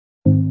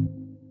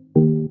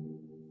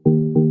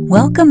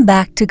Welcome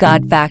back to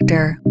God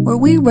Factor, where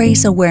we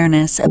raise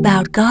awareness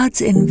about God's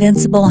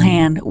invincible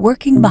hand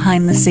working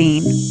behind the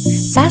scene.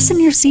 Fasten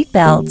your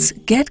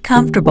seatbelts, get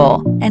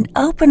comfortable, and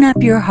open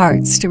up your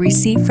hearts to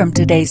receive from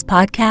today's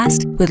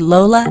podcast with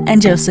Lola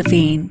and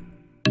Josephine.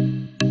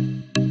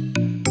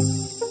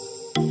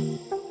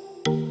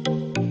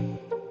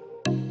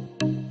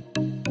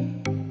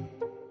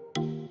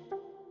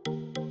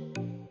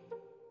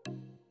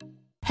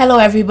 Hello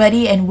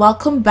everybody, and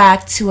welcome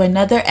back to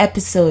another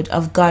episode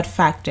of God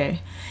Factor.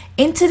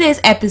 In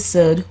today's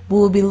episode, we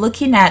will be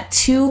looking at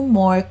two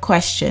more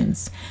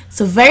questions.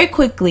 So very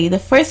quickly, the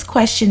first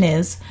question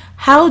is,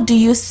 how do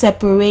you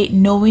separate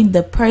knowing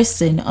the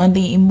person on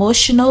the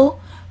emotional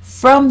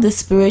from the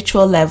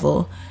spiritual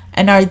level,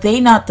 and are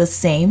they not the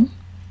same?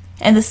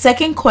 And the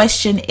second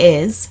question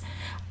is,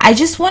 I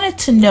just wanted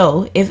to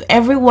know if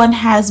everyone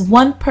has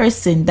one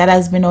person that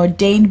has been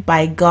ordained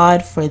by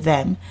God for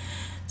them.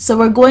 So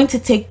we're going to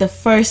take the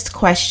first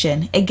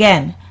question.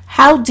 Again,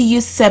 how do you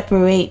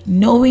separate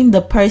knowing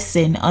the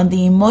person on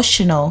the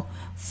emotional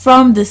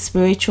from the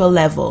spiritual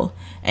level?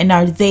 And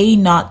are they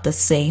not the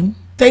same?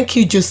 Thank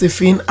you,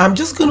 Josephine. I'm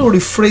just going to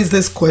rephrase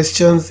this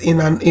question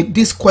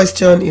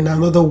in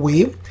another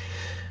way.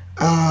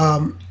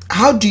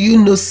 How do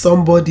you know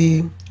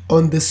somebody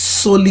on the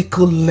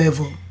solical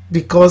level?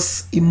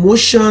 Because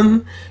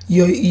emotion,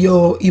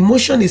 your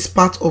emotion is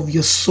part of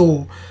your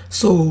soul.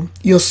 So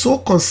your soul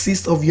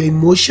consists of your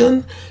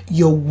emotion,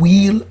 your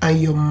will,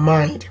 and your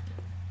mind.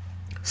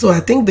 So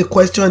I think the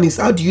question is,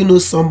 how do you know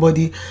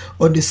somebody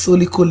on the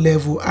solical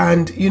level?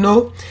 And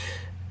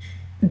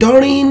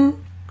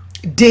during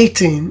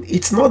dating,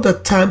 it's not the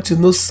time to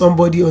know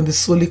somebody on the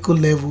solical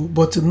level,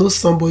 but to know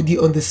somebody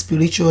on the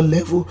spiritual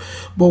level.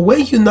 But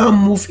when you now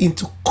move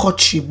into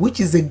courtship, which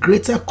is a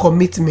greater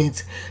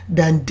commitment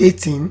than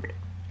dating,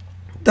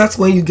 that's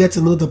when you get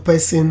to know the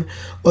person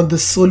on the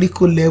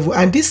solical level.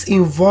 And this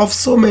involves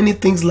so many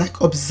things like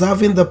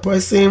observing the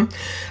person,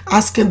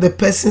 asking the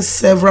person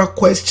several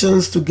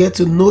questions to get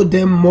to know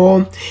them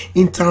more,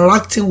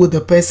 interacting with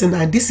the person.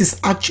 And this is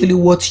actually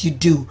what you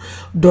do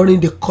during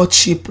the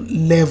courtship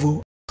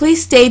level.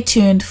 Please stay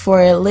tuned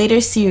for a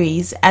later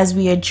series as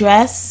we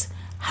address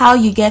how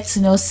you get to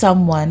know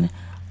someone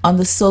on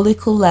the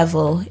solical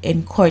level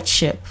in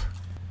courtship.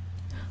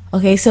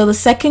 Okay, so the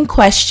second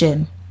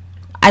question.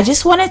 I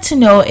just wanted to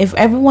know if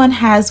everyone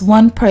has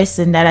one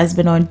person that has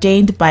been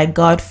ordained by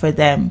God for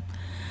them.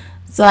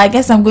 So I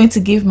guess I'm going to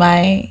give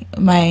my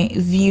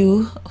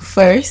view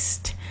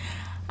first.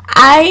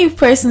 I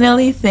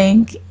personally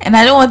think, and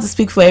I don't want to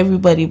speak for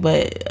everybody,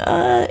 but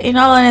in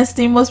all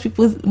honesty,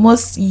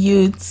 most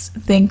youths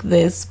think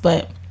this,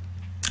 but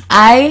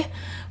I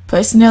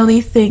personally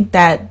think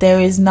that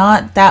there is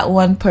not that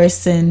one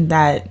person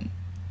that,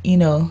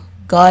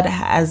 God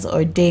has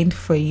ordained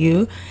for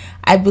you.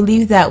 I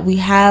believe that we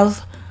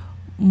have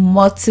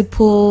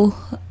multiple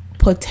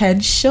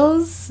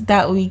potentials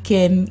that we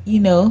can,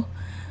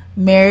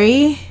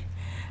 marry.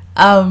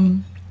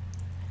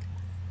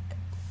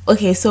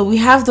 Okay, so we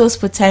have those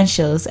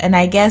potentials, and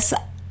I guess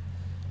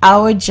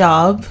our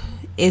job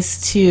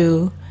is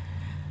to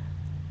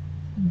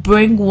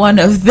bring one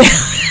of them.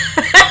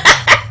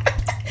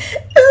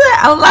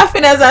 I'm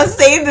laughing as I'm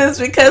saying this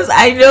because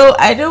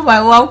I know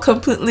my mom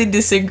completely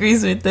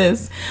disagrees with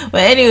this.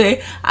 But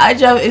anyway, our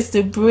job is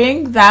to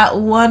bring that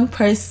one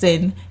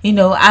person,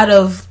 out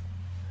of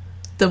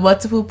the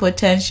multiple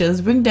potentials,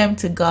 bring them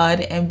to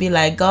God and be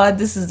like, God,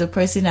 this is the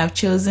person I've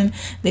chosen.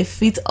 They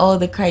fit all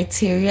the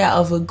criteria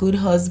of a good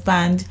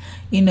husband.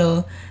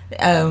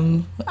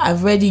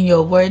 I've read in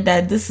your word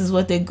that this is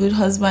what a good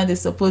husband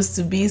is supposed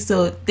to be.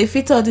 So they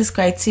fit all these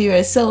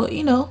criteria. So,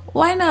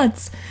 why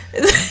not?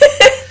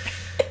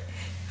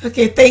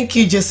 Okay, thank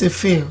you,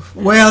 Josephine.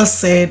 Well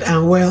said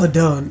and well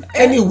done.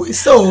 Anyway,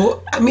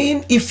 so,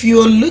 if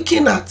you're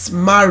looking at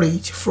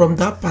marriage from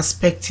that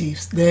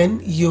perspective,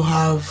 then you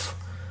have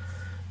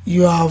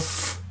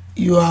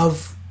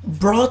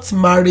brought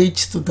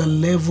marriage to the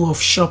level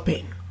of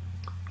shopping.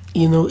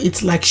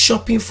 It's like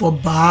shopping for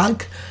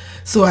bag.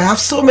 So I have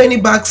so many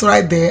bags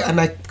right there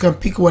and I can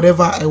pick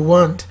whatever I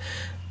want.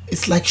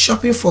 It's like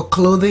shopping for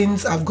clothing.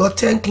 I've got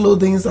 10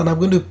 clothing and I'm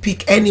going to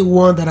pick any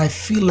one that I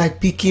feel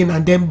like picking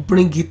and then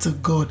bring it to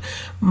God.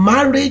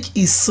 Marriage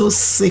is so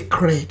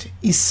sacred.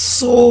 It's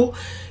so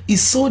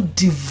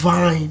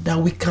divine that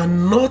we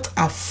cannot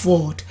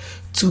afford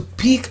to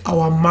pick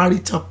our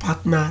marital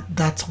partner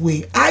that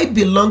way. I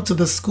belong to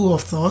the school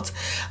of thought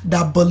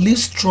that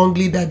believes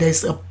strongly that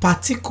there's a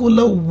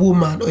particular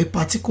woman or a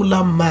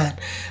particular man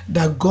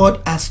that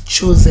God has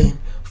chosen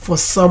for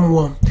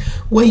someone.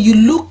 When you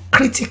look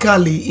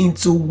critically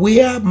into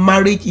where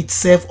marriage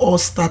itself all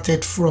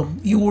started from,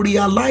 you will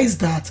realize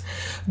that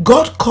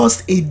God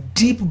caused a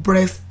deep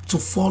breath to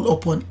fall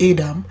upon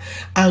Adam,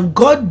 and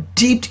God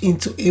dipped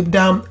into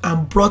Adam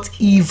and brought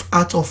Eve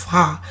out of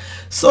her.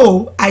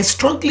 So I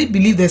strongly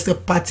believe there's a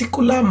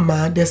particular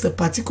man, there's a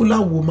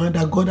particular woman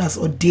that God has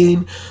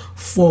ordained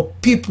for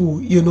people,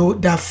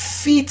 that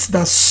fits,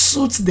 that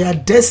suits their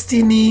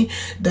destiny,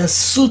 that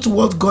suits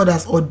what God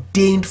has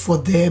ordained for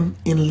them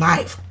in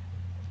life.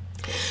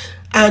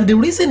 And the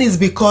reason is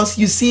because,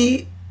 you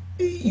see,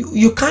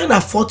 you can't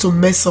afford to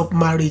mess up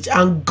marriage,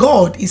 and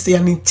God is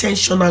an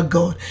intentional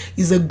God.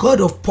 He's a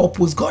God of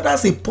purpose. God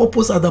has a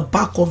purpose at the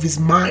back of his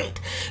mind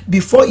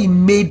before he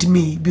made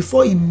me,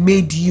 before he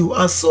made you.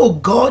 And so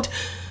God,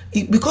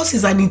 because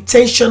he's an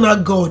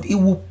intentional God, he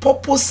will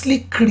purposely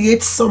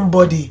create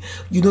somebody,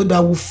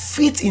 that will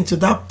fit into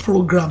that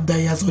program that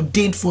he has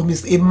ordained for me,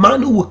 a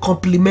man who will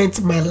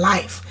complement my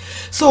life.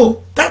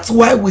 So that's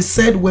why we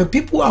said, when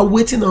people are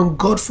waiting on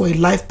God for a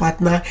life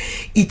partner,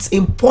 it's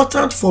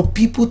important for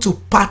people to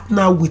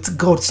partner with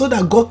God, so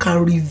that God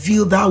can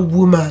reveal that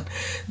woman,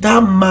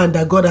 that man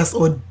that God has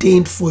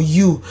ordained for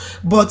you.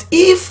 But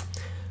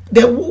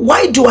then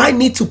why do I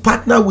need to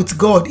partner with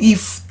God?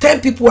 If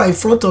 10 people are in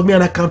front of me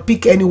and I can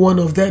pick any one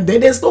of them,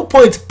 then there's no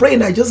point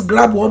praying. I just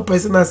grab one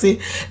person and say,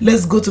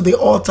 let's go to the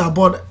altar.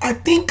 But I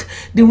think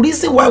the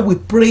reason why we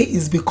pray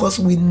is because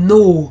we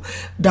know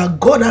that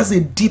God has a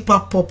deeper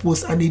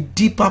purpose and a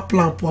deeper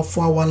plan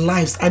for our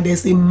lives, and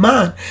there's a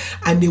man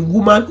and a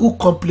woman who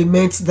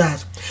complements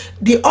that.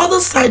 The other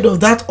side of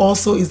that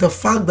also is the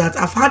fact that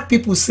I've had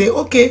people say,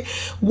 okay,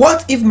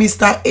 what if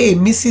Mr. A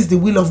misses the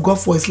will of God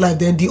for his life?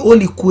 Then the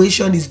whole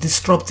equation is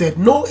disrupted.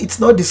 No, it's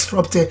not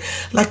disrupted.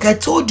 Like I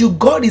told you,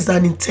 God is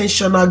an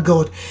intentional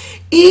God.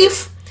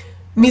 If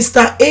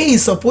Mr. A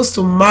is supposed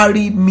to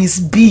marry Miss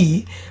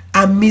B,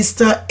 and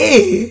Mr.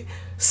 A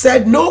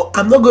said, no,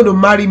 I'm not going to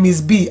marry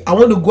Miss B, I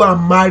want to go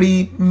and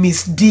marry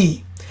Miss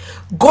D,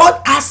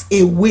 God has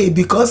a way,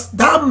 because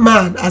that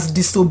man has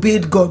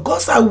disobeyed God.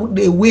 God has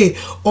a way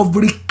of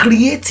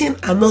recreating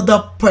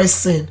another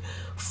person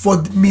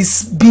for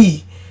Miss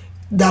B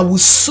that will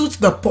suit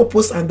the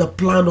purpose and the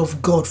plan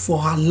of God for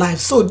her life.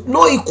 So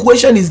no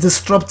equation is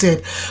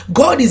disrupted.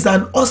 God is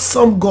an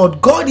awesome God.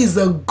 God is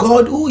a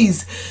God who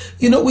is,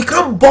 we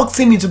can't box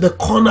him into the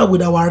corner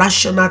with our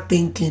rational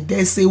thinking.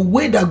 There's a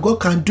way that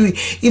God can do it.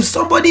 If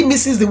somebody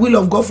misses the will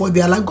of God for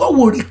their life, God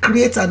will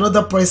recreate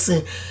another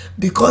person,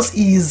 because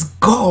he is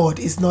God,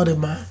 is not a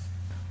man.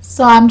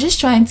 So I'm just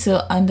trying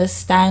to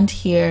understand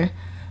here.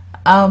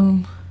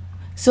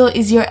 So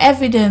is your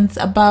evidence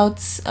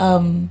about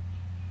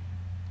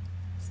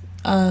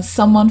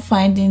someone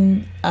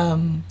finding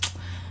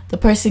the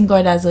person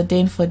God has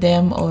ordained for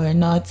them or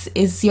not,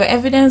 is your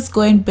evidence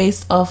going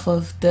based off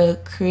of the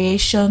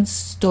creation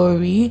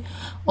story,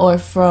 or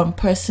from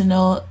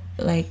personal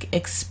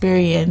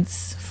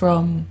experience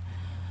from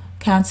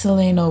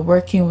counseling or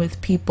working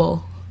with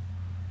people?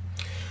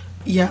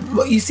 Yeah,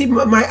 you see,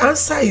 my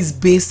answer is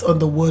based on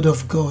the word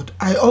of God.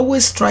 I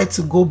always try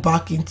to go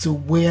back into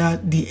where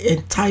the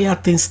entire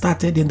thing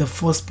started in the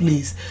first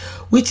place,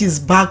 which is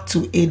back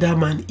to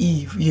Adam and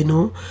Eve.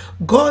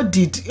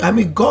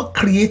 God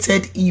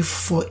created Eve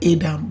for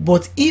Adam,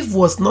 but Eve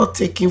was not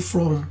taken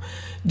from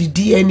the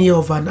DNA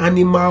of an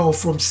animal or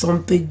from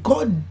something.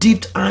 God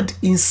dipped hand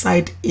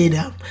inside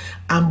Adam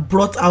and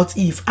brought out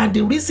Eve. And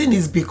the reason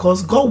is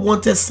because God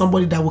wanted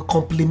somebody that would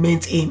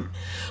complement him.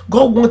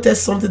 God wanted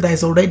something that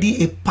is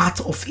already a part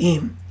of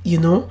him,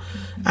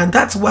 and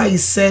that's why he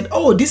said,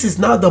 oh, this is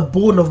now the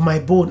bone of my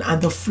bone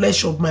and the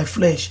flesh of my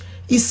flesh.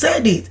 He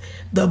said it,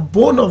 the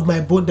bone of my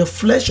bone, the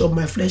flesh of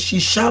my flesh, she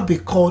shall be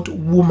called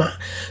woman.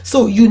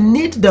 So you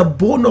need the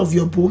bone of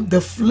your bone, the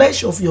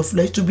flesh of your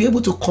flesh, to be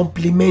able to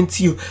complement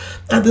you.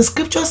 And the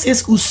scripture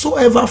says,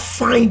 whosoever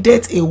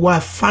findeth a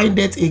wife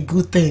findeth a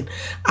good thing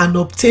and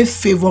obtain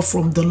favor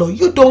from the Lord.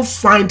 You don't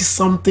find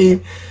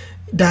something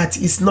that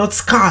is not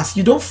scarce.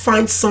 You don't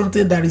find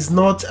something that is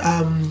not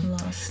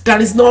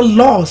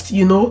lost.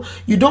 You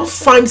don't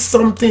find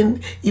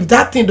something if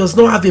that thing does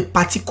not have a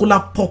particular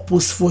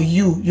purpose for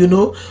you.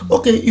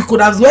 Okay, you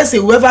could as well say,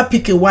 whoever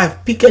pick a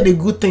wife picked a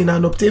good thing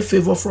and obtain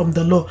favor from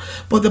the Lord.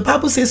 But the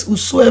Bible says,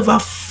 whosoever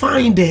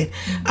findeth.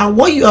 And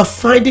what you are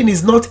finding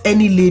is not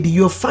any lady,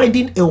 you're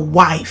finding a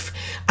wife.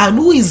 And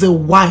who is a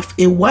wife?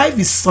 A wife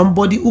is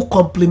somebody who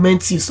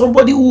complements you,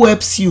 somebody who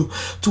helps you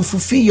to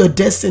fulfill your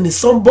destiny,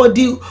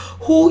 somebody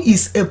who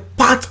is a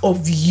part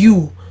of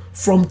you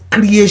from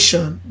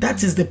creation.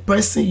 That is the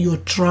person you're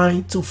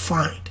trying to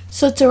find.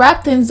 So to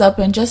wrap things up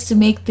and just to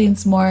make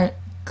things more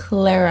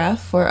clearer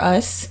for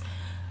us,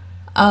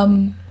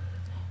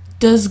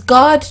 does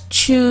God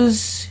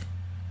choose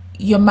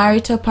your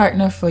marital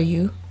partner for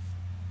you?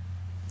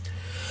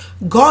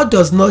 God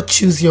does not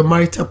choose your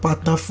marital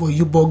partner for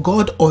you, but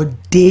God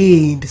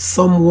ordained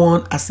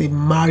someone as a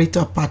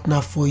marital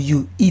partner for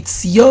you.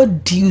 It's your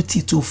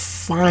duty to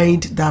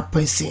find that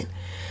person.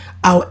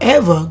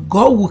 However,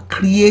 God will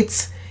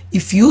create,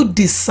 if you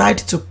decide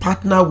to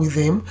partner with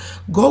him,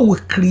 God will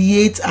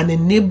create an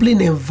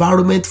enabling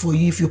environment for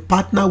you, if you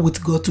partner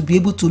with God, to be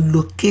able to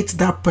locate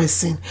that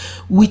person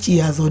which he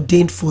has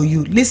ordained for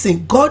you.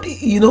 Listen, God,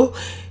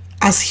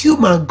 as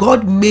human,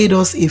 God made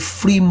us a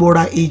free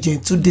moral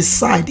agent to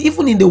decide.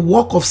 Even in the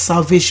work of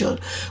salvation,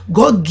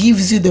 God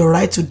gives you the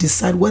right to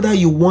decide whether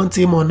you want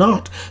him or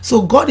not.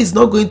 So God is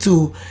not going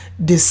to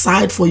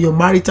decide for your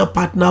marital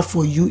partner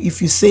for you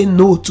if you say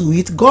no to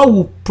it. God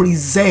will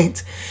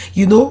present,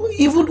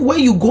 even when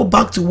you go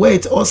back to where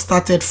it all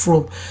started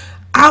from.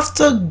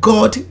 After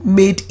God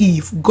made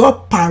Eve,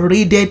 God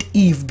paraded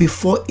Eve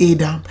before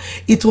Adam.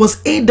 It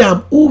was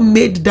Adam who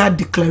made that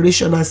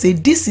declaration and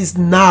said, this is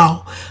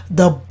now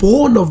the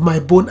bone of my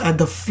bone and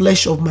the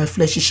flesh of my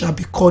flesh. It shall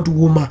be called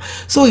woman.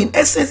 So in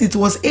essence, it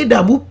was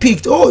Adam who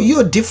picked, oh,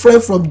 you're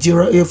different from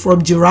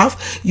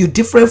giraffe, you're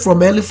different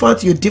from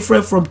elephant, you're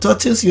different from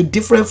tortoise, you're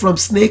different from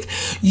snake.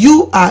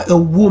 You are a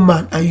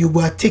woman and you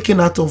were taken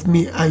out of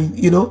me.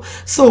 And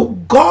so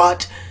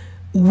God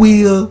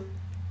will,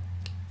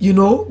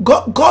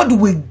 God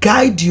will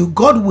guide you,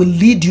 God will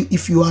lead you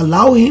if you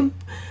allow him,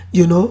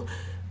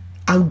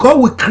 and God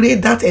will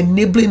create that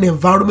enabling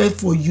environment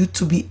for you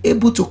to be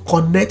able to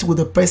connect with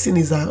the person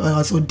is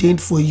has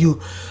ordained for you.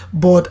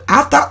 But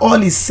after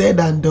all is said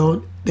and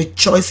done, the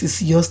choice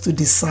is yours to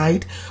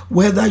decide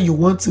whether you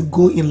want to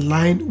go in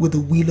line with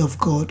the will of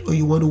God or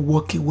you want to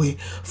walk away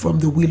from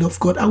the will of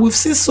God. And we've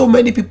seen so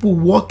many people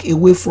walk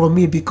away from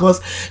it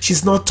because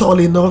she's not tall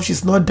enough,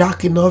 she's not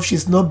dark enough,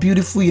 she's not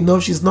beautiful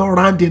enough, she's not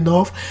round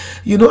enough,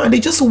 and they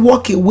just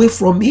walk away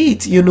from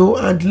it,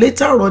 and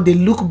later on they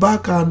look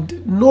back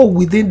and know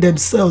within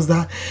themselves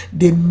that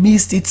they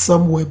missed it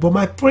somewhere. But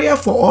my prayer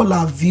for all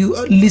our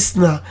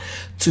listener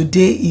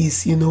today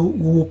is, we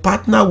will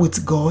partner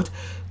with God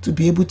to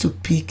be able to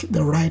pick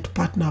the right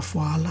partner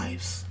for our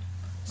lives.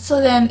 So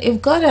then, if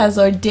God has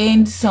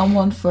ordained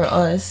someone for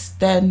us,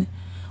 then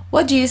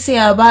what do you say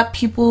about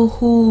people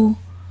who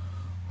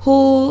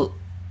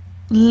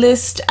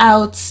list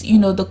out,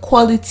 the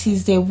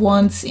qualities they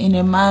want in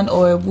a man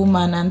or a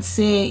woman and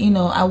say,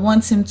 I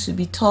want him to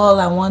be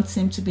tall, I want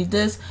him to be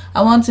this,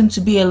 I want him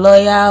to be a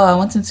lawyer, I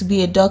want him to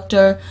be a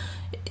doctor?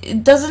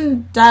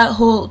 Doesn't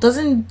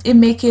it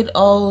make it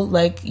all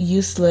like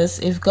useless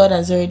if God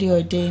has already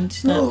ordained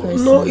that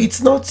person? No,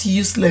 it's not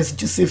useless,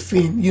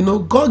 Josephine.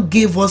 God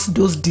gave us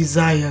those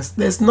desires.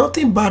 There's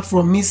nothing bad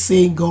from me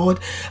saying,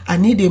 God, I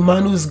need a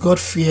man who is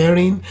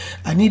God-fearing,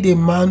 I need a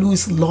man who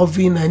is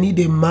loving, I need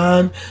a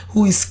man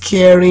who is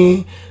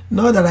caring.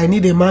 Not that I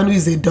need a man who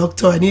is a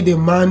doctor. I need a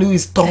man who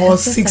is tall,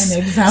 6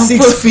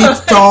 feet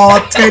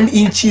tall, 10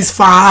 inches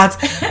fat,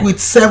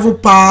 with 7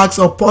 packs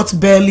or pot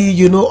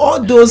belly.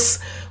 All those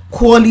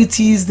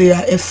qualities, they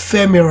are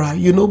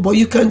ephemeral. But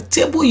you can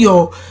table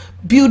your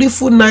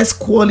beautiful, nice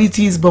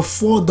qualities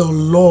before the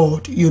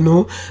Lord,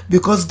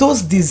 because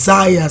those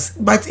desires,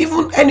 but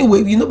even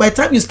anyway, by the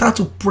time you start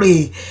to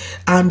pray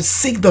and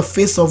seek the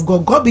face of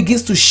God, God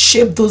begins to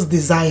shape those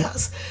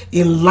desires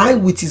in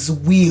line with his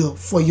will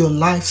for your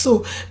life.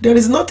 So there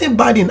is nothing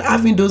bad in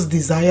having those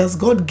desires.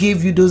 God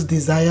gave you those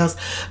desires,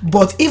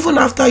 but even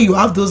after you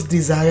have those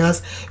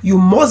desires, you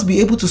must be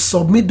able to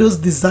submit those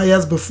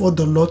desires before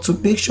the Lord to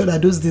make sure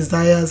that those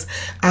desires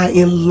are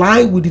in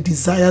line with the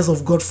desires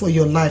of God for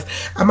your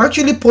life. I'm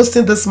actually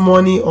posting this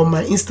morning on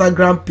my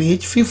Instagram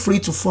page. Feel free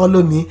to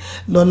follow me,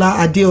 Lola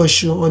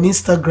Adeosho, on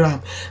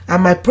Instagram.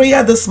 And my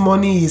prayer this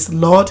morning is,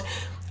 Lord,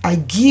 I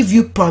give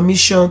you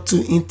permission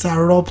to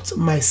interrupt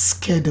my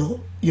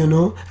schedule.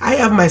 I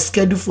have my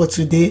schedule for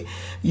today,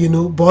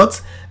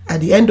 but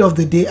at the end of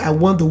the day, I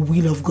want the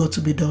will of God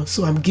to be done.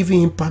 So I'm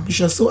giving him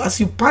permission. So as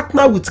you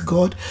partner with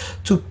God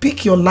to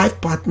pick your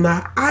life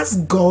partner,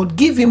 ask God,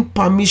 give him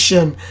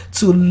permission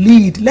to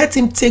lead. Let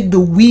him take the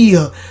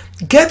wheel.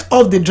 Get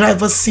off the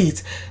driver's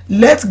seat.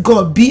 Let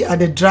God be at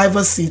the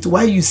driver's seat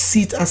while you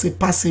sit as a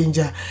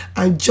passenger,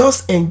 and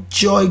just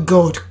enjoy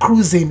God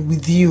cruising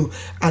with you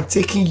and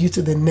taking you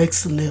to the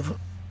next level.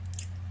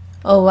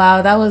 Oh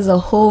wow, that was a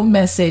whole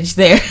message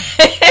there.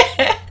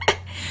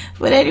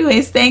 But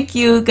anyways, thank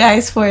you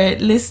guys for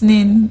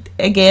listening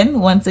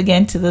once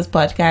again to this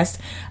podcast.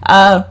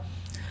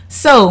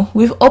 So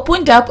we've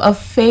opened up a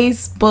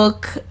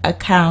Facebook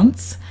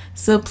account,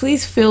 so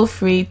please feel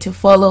free to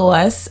follow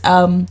us.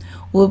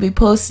 We'll be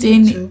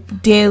posting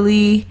YouTube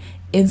daily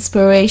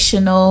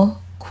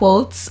inspirational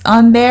quotes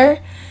on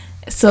there,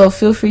 so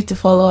feel free to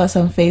follow us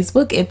on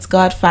Facebook. It's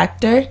God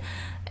Factor.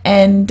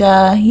 And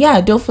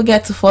don't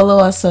forget to follow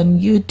us on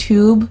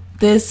YouTube.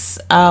 This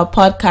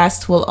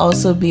podcast will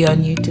also be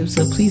on YouTube,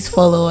 so please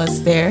follow us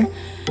there.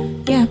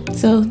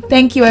 So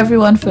thank you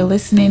everyone for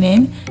listening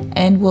in,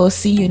 and we'll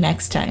see you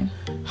next time.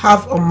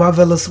 Have a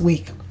marvelous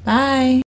week. Bye.